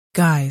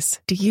Guys,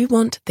 do you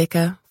want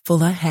thicker,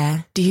 fuller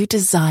hair? Do you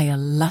desire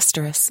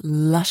lustrous,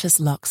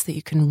 luscious locks that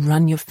you can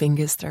run your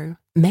fingers through?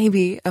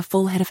 Maybe a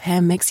full head of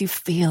hair makes you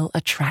feel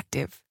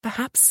attractive.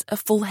 Perhaps a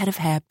full head of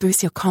hair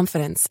boosts your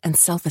confidence and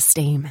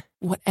self-esteem.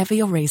 Whatever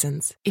your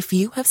reasons, if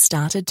you have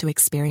started to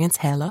experience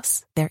hair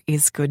loss, there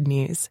is good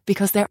news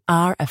because there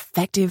are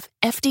effective,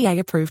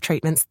 FDA-approved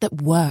treatments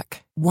that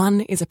work.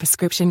 One is a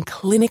prescription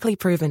clinically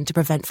proven to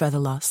prevent further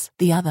loss.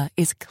 The other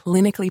is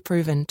clinically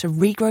proven to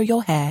regrow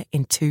your hair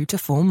in 2 to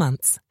 4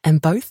 months. And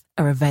both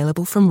are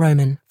available from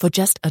Roman for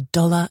just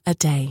 $1 a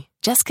day.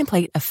 Just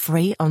complete a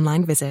free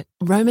online visit.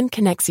 Roman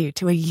connects you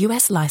to a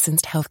US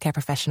licensed healthcare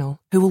professional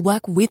who will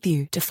work with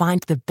you to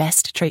find the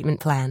best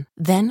treatment plan.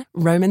 Then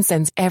Roman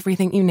sends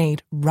everything you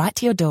need right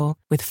to your door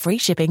with free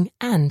shipping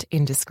and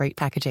in discreet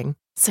packaging.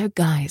 So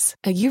guys,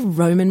 are you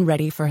Roman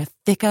ready for a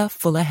thicker,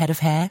 fuller head of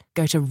hair?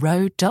 Go to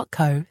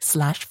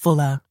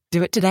ro.co/fuller.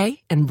 Do it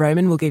today and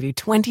Roman will give you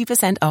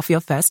 20% off your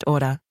first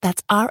order.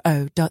 That's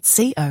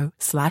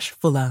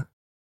ro.co/fuller.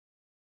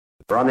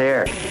 We're on the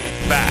air.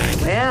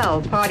 Back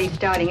Well, party's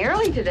starting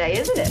early today,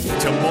 isn't it?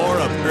 to more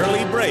of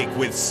Early Break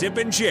with Sip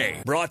and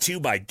Jay, brought to you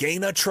by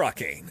Gaina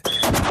Trucking.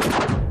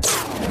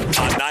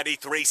 On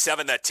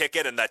 93.7 The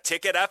Ticket and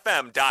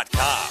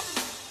theticketfm.com.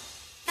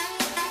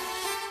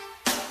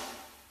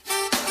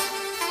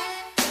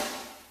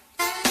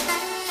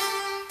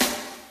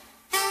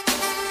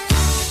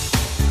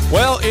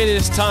 Well, it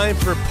is time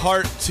for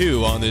part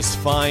 2 on this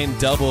fine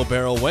Double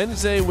Barrel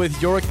Wednesday with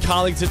your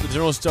colleagues at the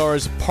Journal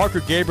Star's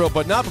Parker Gabriel,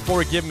 but not before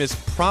we give him his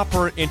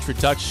proper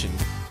introduction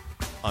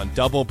on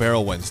Double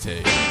Barrel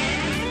Wednesday.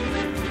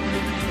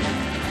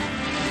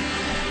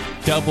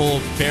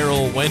 Double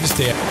Barrel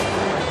Wednesday.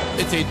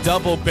 It's a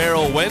Double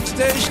Barrel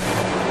Wednesday.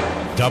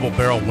 Double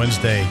Barrel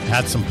Wednesday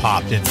had some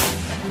popped in.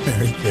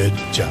 Very good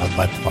job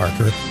by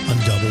Parker on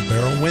Double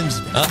Barrel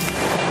Wednesday.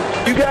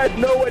 You guys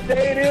know what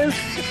day it is?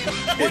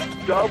 It's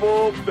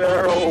Double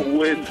Barrel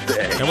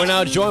Wednesday. And we're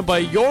now joined by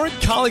your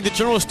colleague, the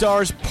Journal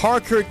Star's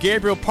Parker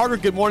Gabriel. Parker,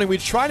 good morning. We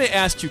try to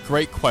ask you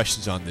great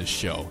questions on this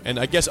show. And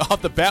I guess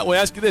off the bat, we'll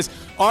ask you this.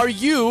 Are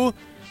you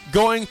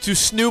going to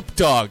Snoop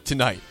Dogg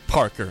tonight,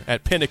 Parker,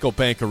 at Pinnacle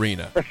Bank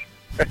Arena?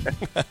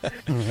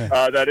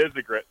 That is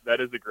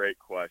a great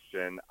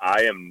question.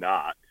 I am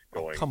not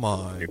going come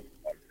on. to Snoop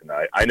Dogg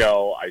tonight. I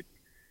know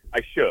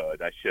I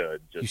should.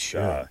 Just, You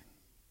should.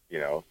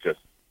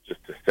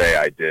 Just to say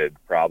I did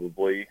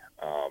probably.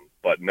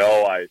 But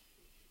no, I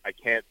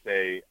can't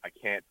say I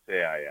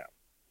am.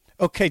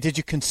 Okay, did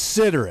you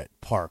consider it,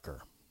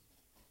 Parker?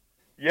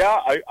 Yeah,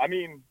 I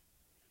mean,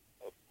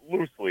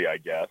 loosely, I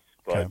guess,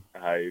 but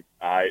Okay.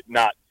 I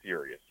not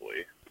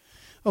seriously.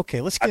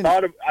 Okay, let's I get.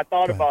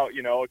 thought about,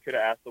 I could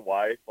have asked the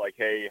wife, like,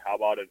 hey, how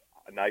about a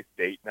nice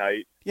date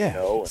night?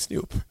 Yeah, and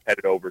Snoop.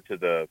 headed over to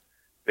the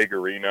big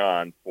arena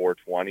on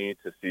 420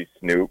 to see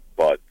Snoop,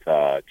 but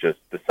just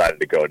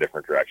decided to go a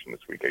different direction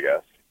this week, I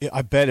guess.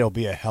 I bet it'll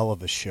be a hell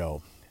of a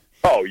show.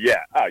 Oh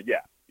yeah,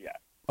 yeah.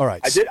 All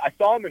right. I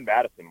saw him in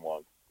Madison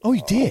once. Oh,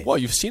 you did? Well,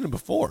 you've seen him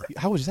before.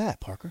 How was that,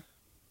 Parker?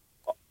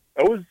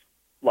 It was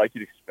like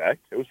you'd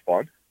expect. It was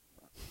fun.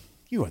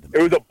 You are the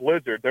It was a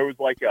blizzard. There was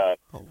like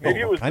maybe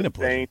it was kind the of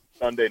blizzard? same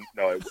Sunday.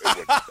 No, it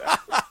wasn't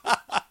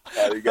that.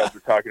 You guys were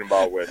talking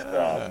about with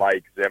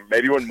Mike Zimmer.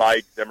 Maybe when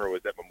Mike Zimmer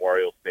was at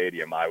Memorial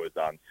Stadium, I was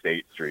on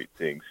State Street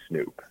seeing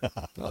Snoop.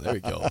 Oh, there we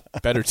go.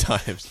 Better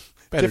times.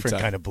 different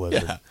kind of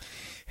blizzard. Yeah.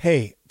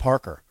 Hey,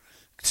 Parker,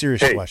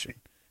 serious question.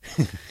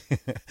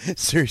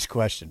 Serious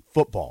question.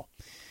 Football.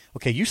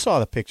 Okay, you saw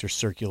the picture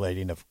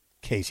circulating of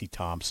Casey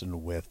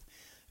Thompson with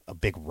a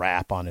big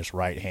wrap on his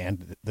right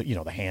hand, the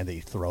hand that he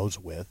throws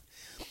with.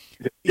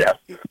 Yeah.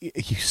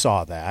 You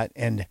saw that,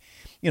 and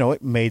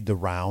it made the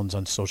rounds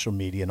on social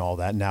media and all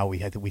that. Now we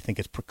think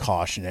it's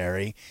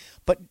precautionary.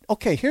 But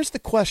okay, here's the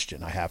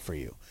question I have for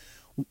you.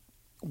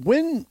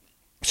 When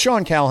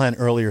Sean Callahan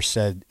earlier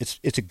said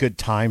it's a good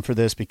time for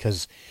this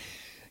because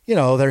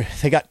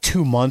they got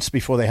 2 months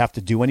before they have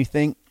to do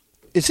anything.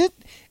 Is it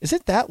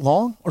that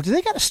long, or do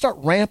they got to start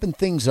ramping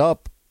things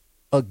up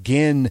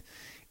again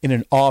in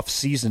an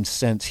off-season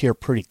sense here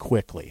pretty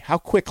quickly? How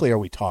quickly are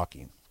we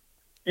talking?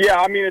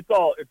 Yeah, I mean, it's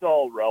all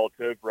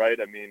relative, right?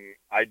 I mean,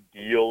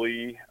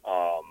 ideally,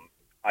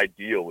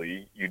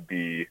 you'd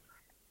be,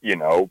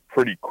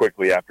 pretty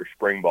quickly after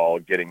spring ball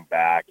getting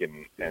back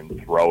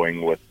and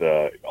throwing with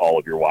all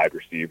of your wide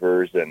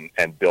receivers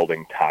and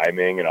building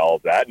timing and all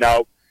of that.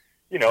 Now,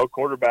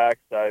 quarterbacks,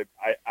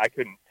 I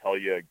couldn't tell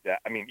you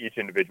exactly. I mean, each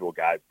individual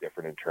guy is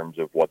different in terms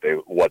of what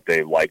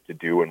they like to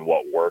do and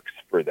what works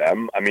for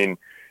them. I mean,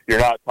 you're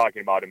not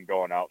talking about him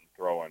going out and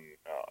throwing,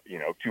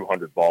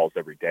 200 balls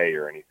every day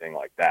or anything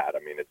like that. I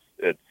mean,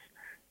 it's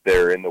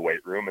they're in the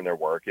weight room and they're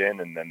working,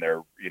 and then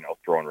they're,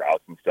 throwing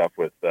routes and stuff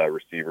with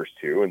receivers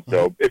too. And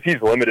so if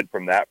he's limited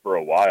from that for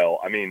a while,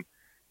 I mean,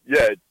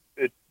 yeah,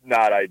 it's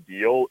not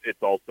ideal.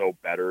 It's also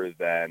better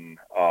than,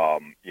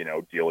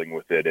 dealing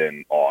with it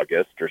in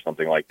August or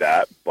something like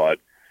that. But,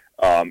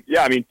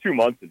 yeah, I mean, 2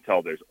 months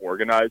until there's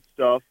organized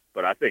stuff.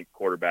 But I think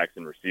quarterbacks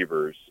and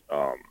receivers,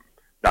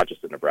 not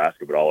just in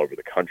Nebraska, but all over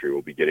the country,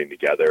 will be getting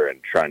together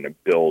and trying to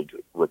build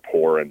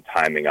rapport and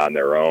timing on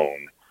their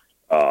own,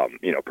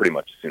 pretty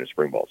much as soon as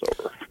spring ball's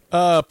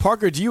over.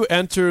 Parker, do you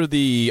enter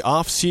the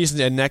offseason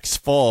and next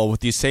fall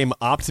with the same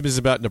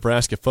optimism about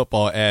Nebraska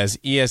football as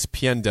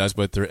ESPN does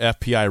with their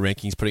FPI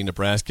rankings, putting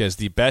Nebraska as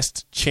the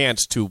best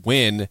chance to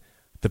win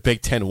the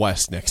Big Ten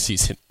West next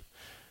season?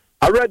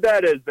 I read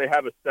that as they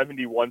have a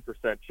 71%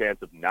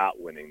 chance of not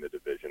winning the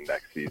division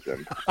next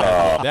season.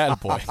 That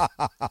boy.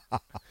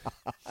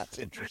 That's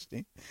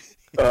interesting.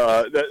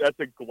 That's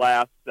a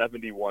glass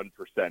 71%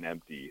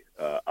 empty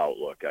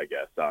outlook, I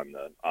guess, on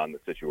the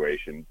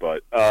situation.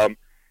 But I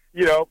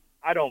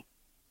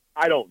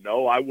don't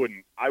know. I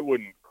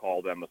wouldn't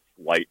call them a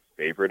slight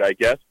favorite, I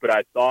guess. But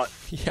I thought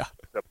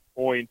the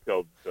point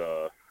of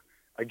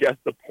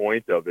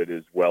it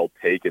is well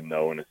taken,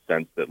 though, in a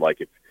sense that, like,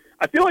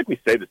 I feel like we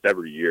say this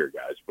every year,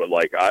 guys, but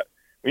like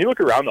when you look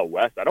around the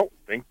West, I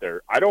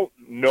don't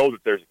know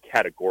that there's a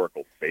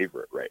categorical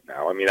favorite right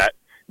now. I mean,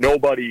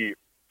 nobody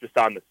just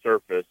on the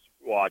surface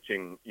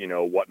watching,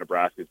 what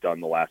Nebraska's done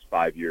the last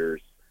 5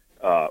 years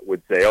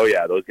would say, oh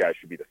yeah, those guys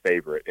should be the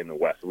favorite in the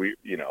West. We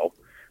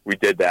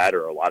did that,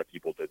 or a lot of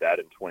people did that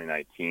in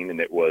 2019, and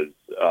it was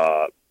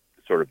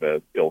sort of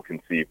a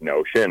ill-conceived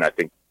notion. I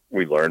think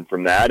we learned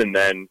from that, and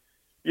then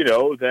you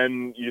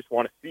just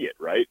want to see it,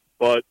 right?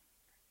 But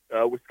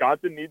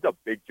Wisconsin needs a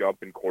big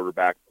jump in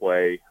quarterback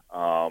play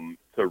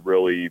to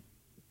really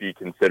be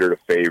considered a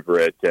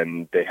favorite,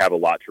 and they have a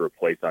lot to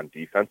replace on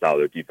defense. Now,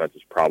 their defense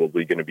is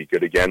probably going to be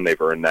good again. They've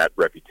earned that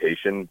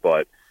reputation,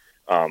 but,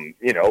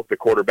 the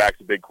quarterback's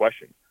a big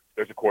question.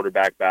 There's a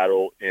quarterback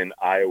battle in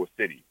Iowa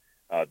City.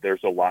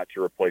 There's a lot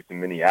to replace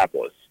in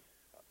Minneapolis.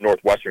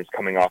 Northwestern's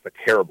coming off a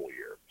terrible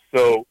year.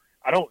 So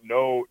I don't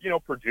know.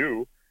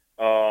 Purdue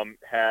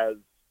has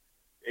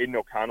Aiden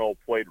O'Connell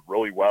played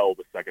really well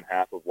the second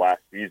half of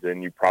last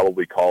season. You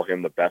probably call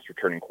him the best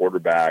returning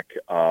quarterback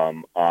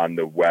on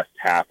the west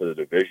half of the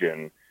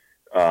division.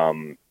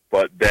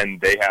 But then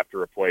they have to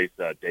replace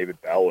David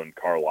Bell and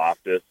Carl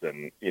Loftus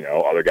and,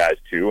 other guys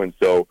too. And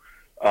so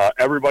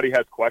everybody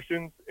has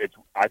questions.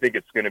 I think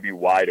it's going to be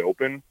wide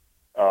open.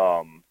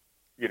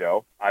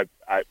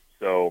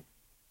 So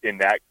in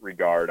that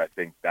regard, I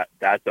think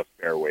that's a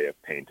fair way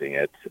of painting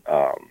it.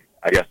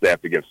 I guess they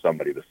have to give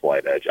somebody the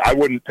slight edge. I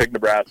wouldn't pick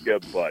Nebraska,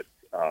 but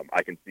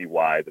I can see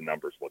why the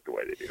numbers look the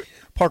way they do.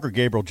 Parker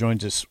Gabriel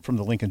joins us from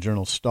the Lincoln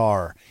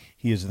Journal-Star.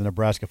 He is the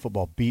Nebraska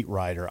football beat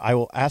writer. I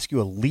will ask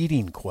you a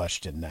leading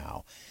question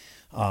now.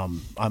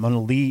 I'm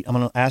going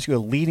to ask you a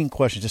leading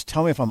question. Just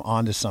tell me if I'm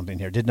onto something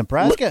here. Did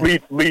Nebraska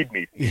lead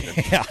me?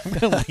 Yeah, I'm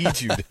going to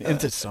lead you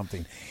into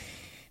something.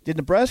 Did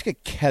Nebraska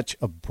catch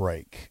a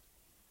break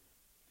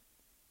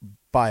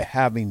by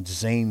having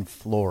Zane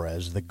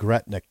Flores, the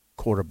Gretna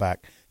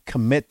quarterback,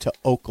 commit to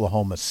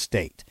Oklahoma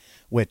State,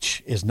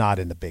 which is not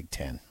in the Big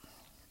Ten?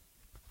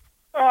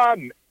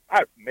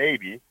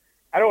 Maybe.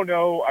 I don't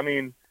know. I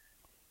mean,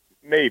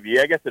 maybe.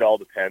 I guess it all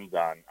depends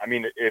on. I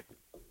mean, if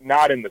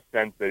not in the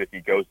sense that if he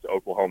goes to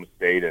Oklahoma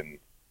State and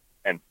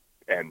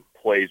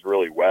plays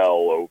really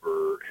well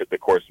over the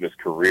course of his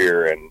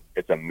career and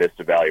it's a missed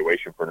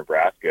evaluation for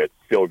Nebraska, it's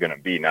still going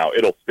to be. Now,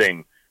 it'll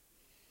sting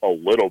a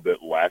little bit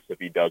less if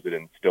he does it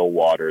in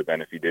Stillwater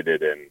than if he did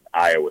it in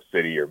Iowa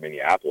City or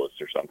Minneapolis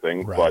or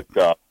something. Right.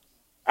 But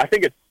I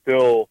think it's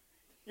still,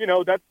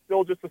 that's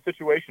still just a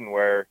situation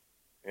where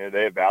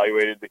they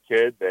evaluated the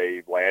kid,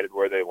 they landed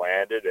where they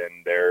landed,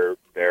 and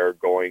they're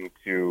going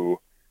to,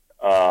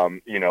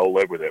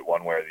 live with it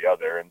one way or the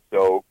other. And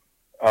so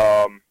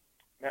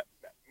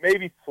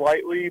maybe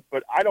slightly,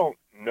 but I don't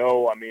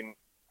know. I mean,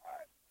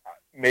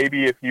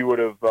 maybe if he would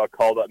have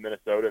called up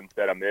Minnesota and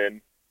said, I'm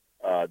in,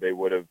 they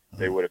would have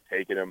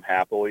taken him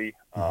happily.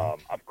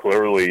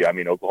 Clearly, I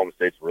mean, Oklahoma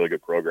State's a really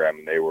good program,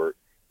 and they were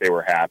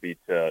happy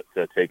to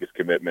take his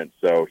commitment.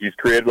 So he's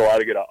created a lot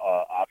of good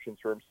options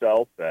for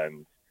himself,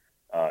 and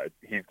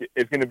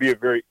it's going to be a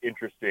very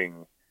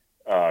interesting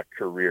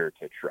career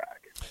to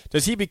track.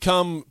 Does he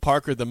become,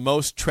 Parker, the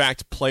most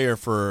tracked player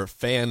for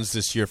fans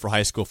this year for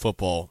high school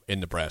football in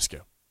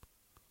Nebraska?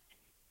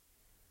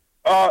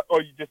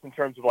 Just in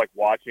terms of like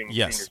watching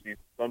Yes. senior season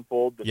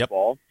unfold this Yep.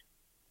 fall?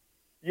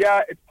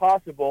 Yeah, it's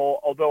possible.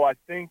 Although I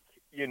think,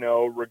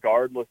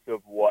 regardless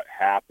of what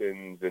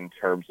happens in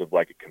terms of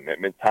like a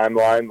commitment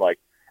timeline, like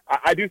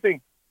I do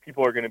think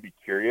people are going to be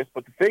curious.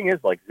 But the thing is,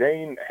 like,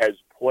 Zane has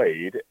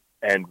played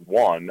and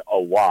won a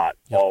lot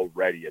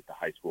already at the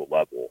high school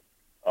level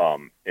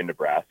in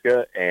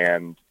Nebraska,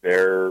 and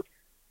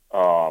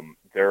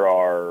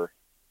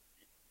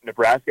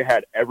Nebraska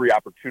had every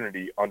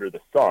opportunity under the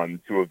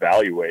sun to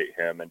evaluate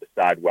him and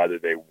decide whether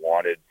they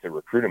wanted to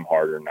recruit him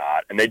hard or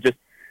not. And they just,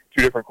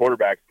 two different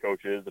quarterbacks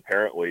coaches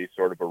apparently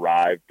sort of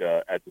arrived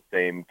at the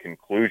same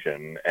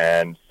conclusion.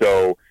 And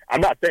so I'm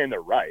not saying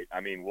they're right.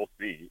 I mean, we'll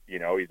see.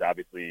 He's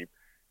obviously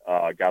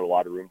got a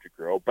lot of room to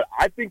grow. But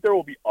I think there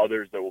will be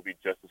others that will be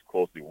just as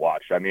closely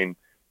watched. I mean,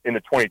 in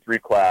the 23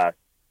 class,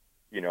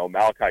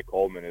 Malachi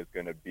Coleman is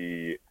going to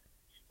be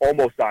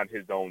almost on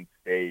his own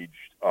stage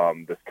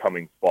this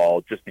coming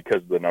fall, just because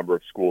of the number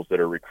of schools that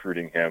are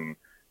recruiting him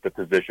the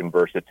position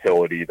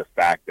versatility, the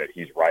fact that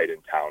he's right in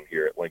town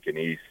here at Lincoln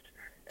East.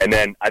 And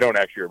then I don't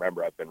actually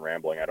remember. I've been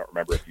rambling. I don't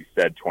remember if you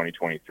said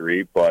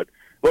 2023, but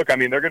look, I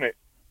mean,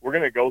 we're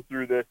gonna go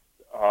through this,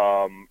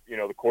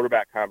 the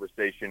quarterback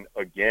conversation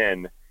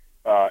again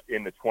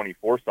in the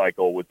 24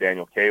 cycle with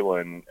Daniel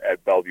Kalin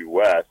at Bellevue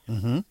West,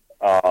 who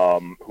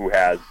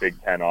has Big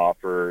Ten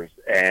offers,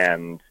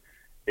 and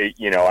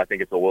I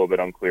think it's a little bit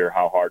unclear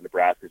how hard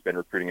Nebraska's been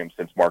recruiting him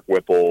since Mark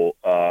Whipple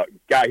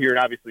got here, and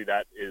obviously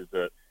that is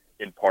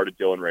in part a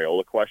Dylan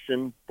Raiola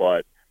question,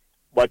 but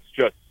let's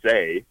just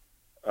say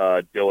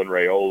Dylan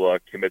Raiola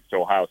commits to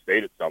Ohio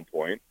State at some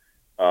point.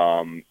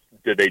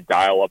 Did they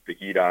dial up the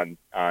heat on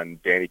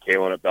Danny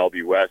Kalin at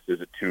Bellevue West?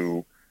 Is it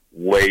too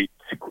late,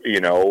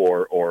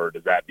 or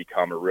does that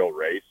become a real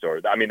race?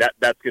 Or I mean,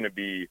 that's going to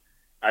be.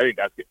 I think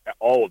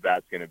all of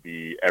that's going to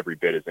be every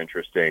bit as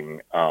interesting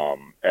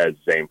as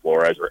Zane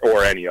Flores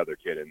or any other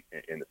kid in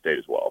the state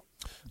as well.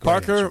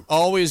 Parker,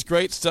 always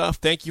great stuff.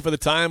 Thank you for the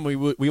time. We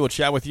will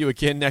chat with you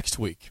again next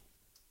week.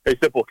 Hey,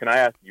 Sipple, can I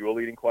ask you a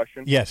leading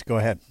question? Yes, go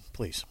ahead,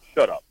 please.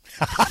 Shut up.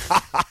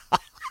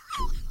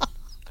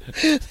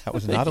 That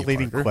was not a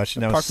leading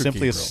question. That was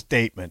simply a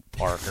statement,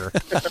 Parker.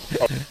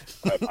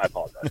 I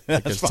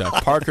apologize.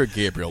 Parker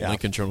Gabriel,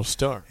 Lincoln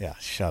Journal-Star. Yeah,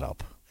 shut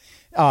up.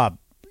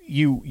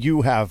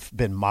 You have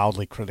been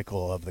mildly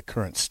critical of the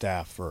current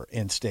staff for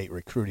in-state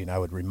recruiting. I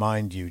would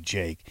remind you,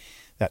 Jake,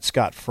 that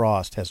Scott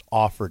Frost has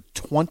offered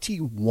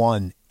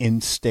 21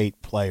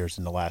 in-state players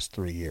in the last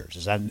 3 years.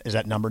 Is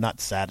that number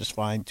not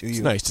satisfying to you? It's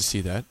nice to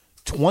see that.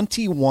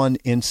 21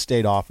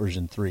 in-state offers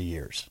in 3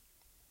 years.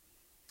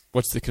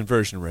 What's the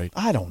conversion rate?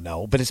 I don't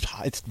know, but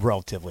it's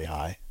relatively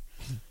high.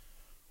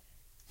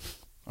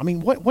 I mean,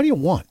 what do you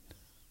want?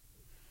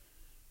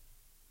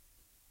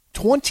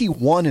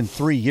 21 in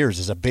 3 years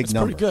is a big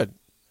number. That's pretty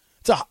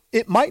good.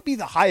 It might be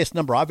the highest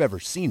number I've ever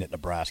seen at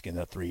Nebraska in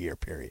a 3-year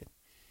period.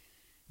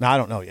 Now, I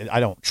don't know. I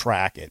don't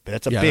track it, but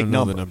it's a big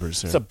number. The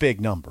numbers, it's a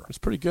big number. It's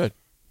pretty good.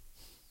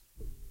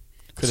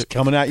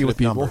 Coming at you with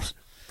numbers.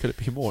 Could it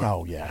be more?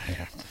 Oh, yeah.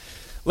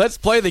 Let's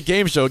play the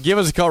game show. Give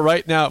us a call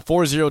right now at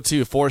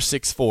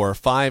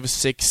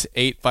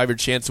 402-464-5685. Your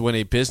chance to win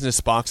a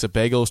business box of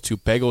bagels to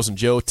Bagels and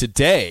Joe.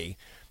 Today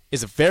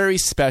is a very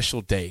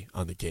special day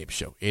on the game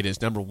show. It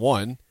is, number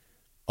one,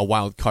 a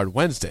Wild Card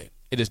Wednesday.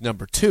 It is,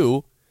 number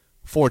two,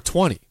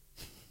 420.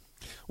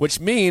 Which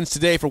means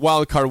today for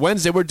Wild Card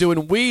Wednesday, we're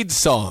doing weed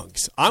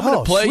songs. I'm going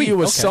to play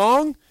you a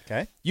song.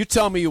 Okay. You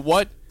tell me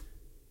what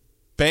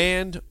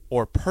band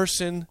or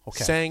person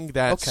sang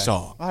that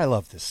song. I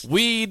love this.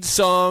 Weed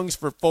songs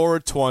for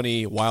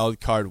 420 Wild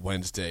Card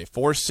Wednesday.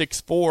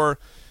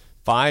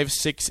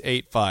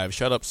 464-5685.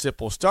 Shut Up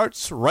Sipple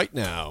starts right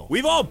now.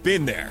 We've all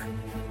been there.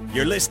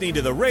 You're listening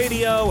to the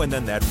radio, and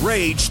then that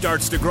rage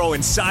starts to grow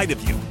inside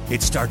of you.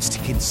 It starts to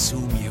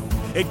consume you.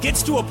 It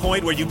gets to a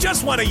point where you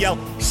just want to yell,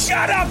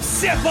 "Shut up,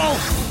 Sipple!"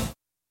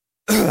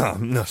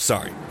 No,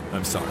 sorry.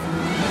 I'm sorry.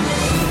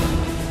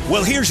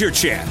 Well, here's your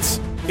chance.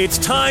 It's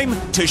time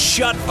to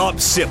shut up,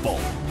 Sipple.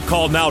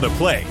 Call now to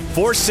play.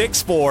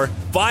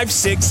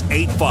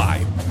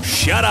 464-5685.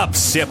 Shut up,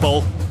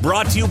 Sipple.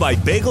 Brought to you by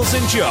Bagels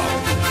and Joe.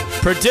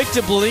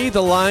 Predictably,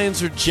 the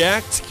lines are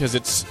jacked because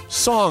it's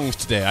songs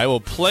today. I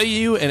will play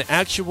you an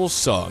actual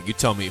song. You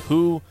tell me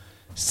who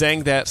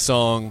sang that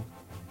song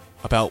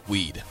about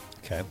weed.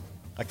 Okay.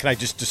 Can I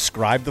just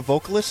describe the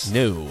vocalist?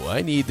 No,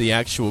 I need the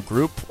actual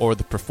group or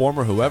the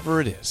performer,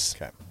 whoever it is.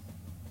 Okay.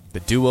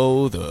 The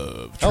duo,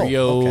 the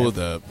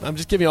trio, I'm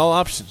just giving you all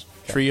options.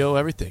 Okay. Trio,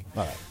 everything.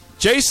 All right.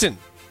 Jason,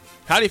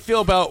 how do you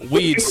feel about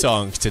weed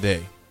songs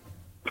today?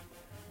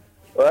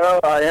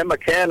 Well, I am a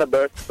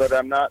cannabis, but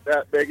I'm not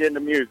that big into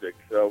music,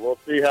 so we'll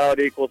see how it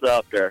equals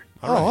out there.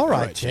 All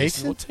right,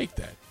 Jason. We'll take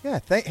that. Yeah.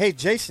 Hey,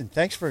 Jason,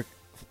 thanks for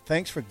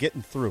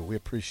getting through. We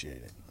appreciate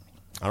it.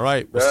 All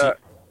right.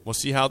 We'll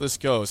see how this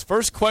goes.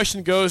 First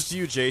question goes to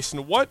you,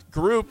 Jason. What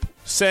group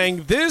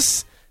sang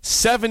this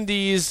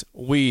 70s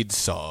weed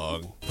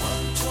song?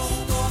 One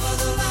toke over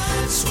the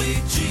line,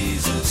 sweet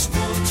Jesus,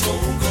 one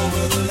toke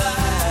over the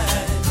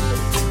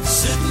line.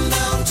 Sitting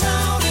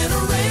downtown in a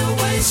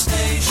railway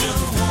station,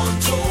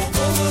 one toke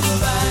over the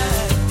line.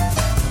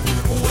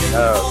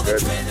 Oh,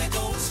 good.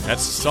 That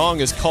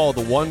song is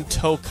called One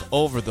Toke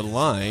Over the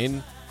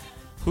Line.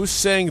 Who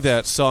sang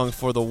that song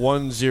for the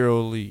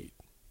 1-0 lead?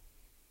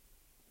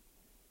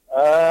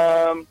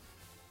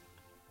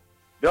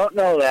 Don't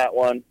know that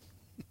one.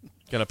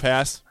 Gonna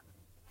pass?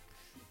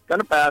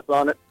 Gonna pass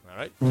on it. All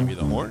right, give me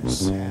the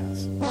horns.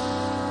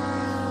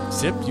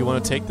 Zip, you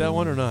want to take that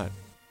one or not?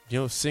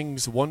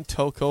 Sings One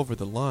Toke Over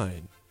the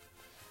Line.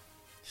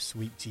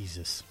 Sweet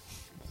Jesus.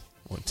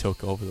 One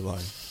toke over the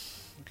line.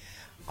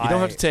 You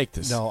don't have to take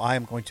this. No, I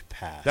am going to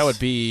pass. That would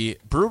be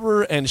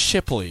Brewer and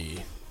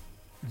Shipley.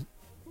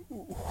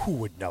 Who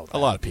would know that? A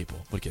lot of people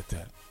would get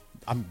that.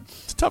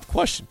 It's a tough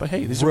question, but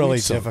hey, these are really weed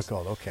songs.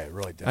 difficult. Okay,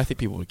 really difficult. I think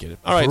people would get it.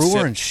 All right, Brewer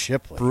Sip. and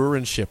Shipley. Brewer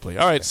and Shipley.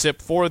 All right,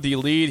 Sip, for the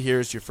lead,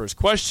 here's your first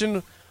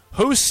question.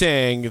 Who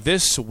sang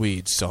this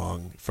weed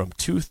song from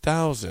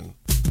 2000?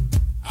 I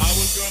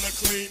was gonna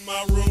clean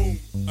my room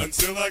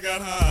until I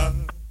got high.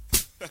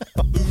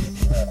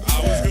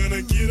 I was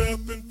gonna get up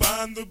and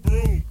find the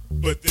broom,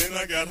 but then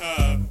I got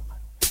high.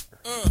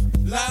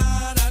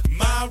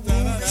 My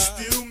room is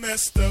still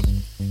messed up,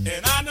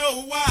 and I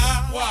know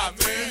why. Why,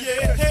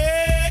 man?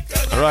 Yeah.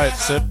 All right,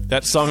 Sip.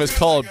 That song is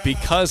called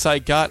 "Because I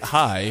Got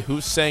High."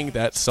 Who sang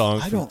that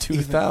song from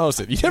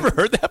 2000? You never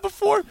heard that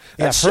before?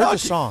 Yeah, That's I've heard the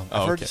shocking. song.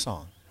 I've heard okay. the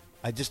song.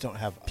 I just don't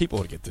have. People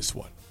would get this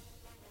one.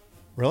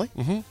 Really?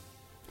 Mm-hmm.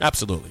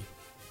 Absolutely.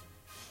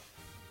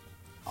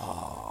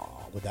 Oh,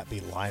 would that be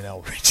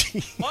Lionel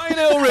Richie?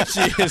 Lionel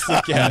Richie is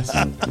the guess.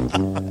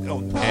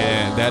 And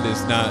that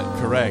is not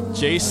correct.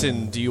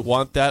 Jason, do you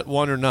want that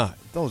one or not?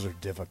 Those are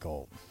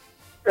difficult.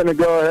 Gonna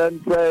go ahead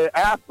and say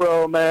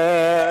Afro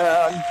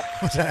Man.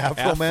 Was that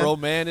Afro Man? Afro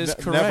Man is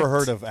correct. Never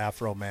heard of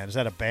Afro Man. Is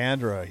that a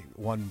band or a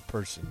one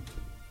person?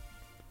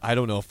 I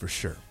don't know for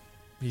sure.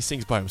 He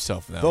sings by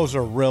himself now. Those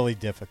are really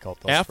difficult.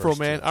 Those Afro first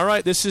Man. two. All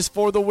right, this is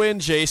for the win,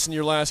 Jason.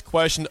 Your last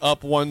question,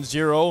 up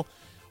 1-0.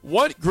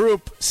 What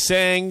group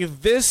sang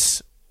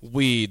this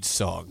weed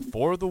song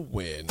for the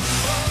win?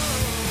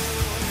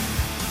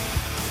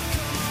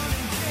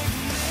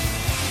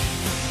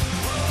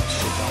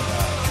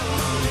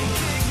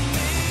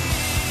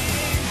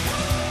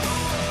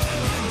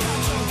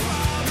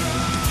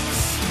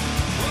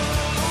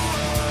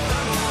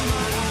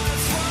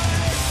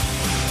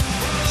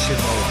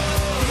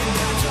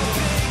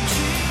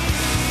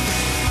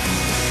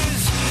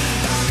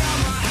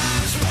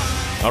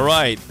 All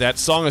right, that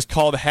song is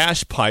called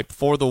Hash Pipe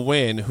for the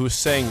win. Who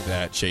sang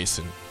that,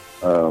 Jason?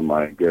 Oh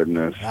my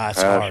goodness.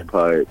 That's Hash hard.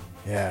 pipe.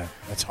 Yeah,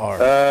 that's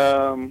hard.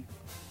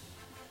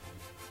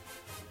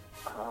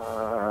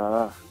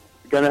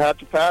 Gonna have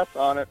to pass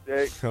on it,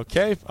 Jake.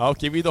 Okay, I'll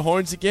give you the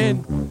horns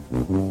again.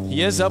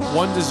 He is up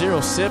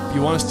 1-0. Sip,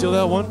 you want to steal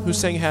that one? Who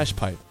sang Hash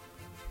Pipe?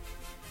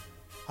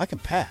 I can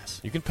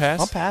pass. You can pass?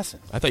 I'm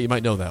passing. I thought you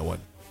might know that one.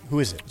 Who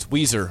is it? It's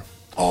Weezer.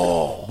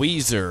 Oh,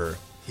 Weezer.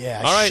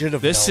 yeah. All I right, should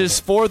have. this known is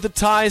it. for the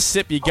tie,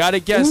 Sip. You got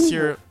to guess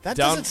here. That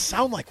down. doesn't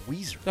sound like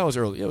Weezer. That was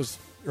early. It was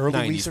Early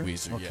 90s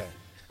Weezer? yeah. Okay.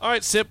 All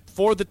right, Sip,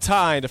 for the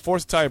tie, to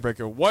force a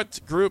tiebreaker,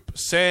 what group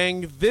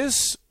sang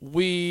this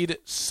weed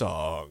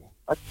song?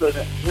 I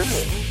couldn't hear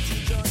it.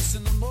 Two joints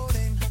in the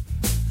morning.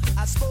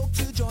 I smoke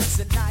 2 joints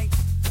at night.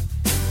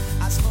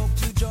 I smoke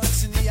 2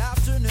 joints in the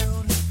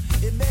afternoon.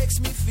 It makes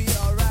me feel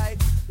alright.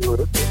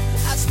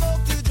 I smoke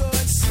 2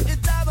 joints in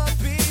time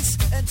of peace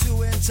and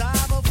 2 in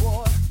time of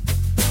war.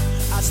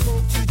 I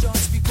smoke 2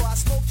 joints before I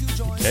smoke 2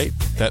 joints. Okay,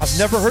 that's, I've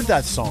never heard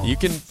that song. You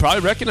can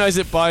probably recognize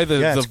it by the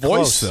Yeah, it's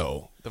voice, close.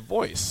 though. The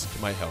voice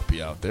might help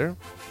you out there.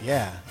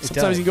 Yeah. it Sometimes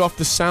does. you can go off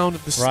the sound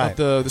of the, Right.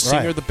 of the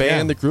singer, Right. the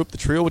band, Yeah. the group, the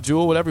trio,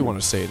 duo, whatever you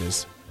want to say it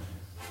is.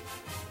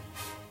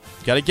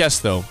 You got to guess,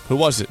 though. Who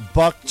was it?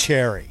 Buck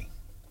Cherry.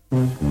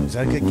 Is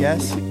that a good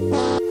guess?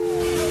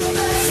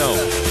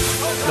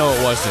 No,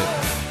 it wasn't.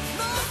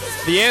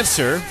 The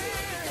answer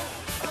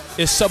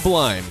is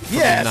Sublime from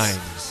the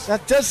 90s.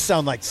 That does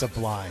sound like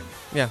Sublime.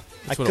 Yeah, I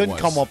that's what it couldn't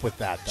was. come up with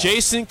that, though.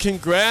 Jason,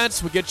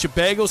 congrats. We'll get you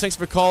bagels. Thanks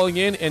for calling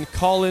in, and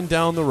call in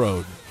down the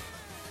road.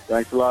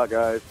 Thanks a lot,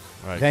 guys.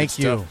 All right, Thank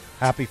good you. stuff.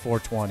 Happy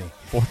 420.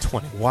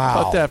 420. Wow.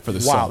 How about that for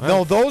the wow. song?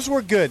 No, those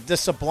were good. The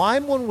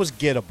Sublime one was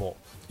gettable.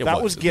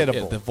 That was gettable.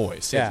 Yeah, the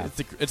voice. Yeah.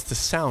 It's the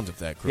sound of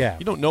that group. Yeah.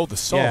 You don't know the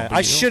song. Yeah, but I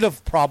you know. should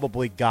have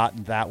probably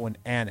gotten that one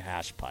and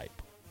Hash Pipe.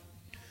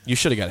 You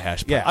should have got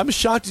Hash Pipe. Yeah. I'm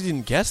shocked you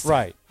didn't guess that.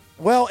 Right.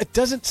 Well, that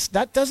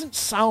doesn't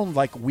sound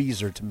like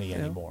Weezer to me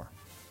anymore.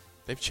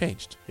 They've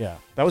changed. Yeah.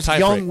 That was Tie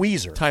young break.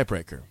 Weezer.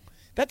 Tiebreaker.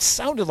 That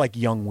sounded like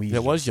young Weezer.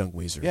 It was young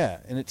Weezer. Yeah,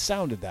 and it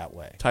sounded that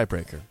way.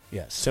 Tiebreaker.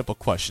 Yes. Simple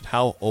question.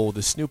 How old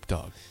is Snoop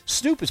Dogg?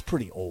 Snoop is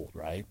pretty old,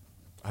 right?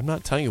 I'm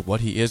not telling you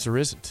what he is or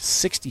isn't.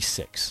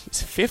 66.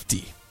 He's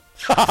 50.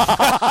 This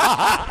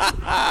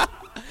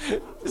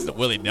is the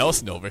Willie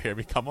Nelson over here. I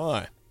mean, come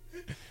on.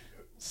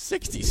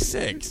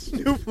 66.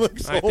 Snoop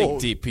looks I think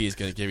old. DP is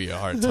going to give you a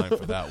hard time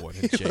for that one.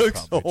 He Jay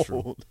looks probably true.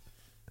 old.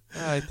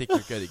 I think you're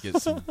going to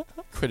get some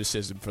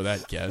criticism for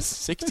that guess.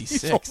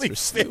 66 only for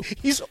Snoop.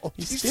 He's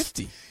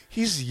 50.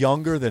 He's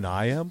younger than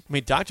I am. I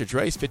mean, Dr.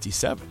 Dre's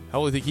 57. How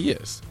old do you think he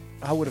is?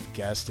 I would have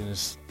guessed in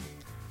his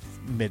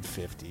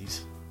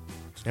mid-50s.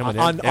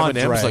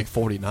 Eminem's Dre. like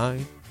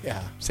 49.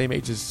 Yeah. Same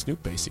age as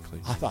Snoop, basically.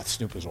 I thought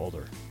Snoop was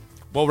older.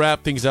 We'll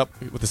wrap things up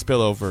with the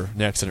spillover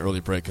next, an early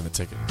break in the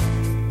ticket.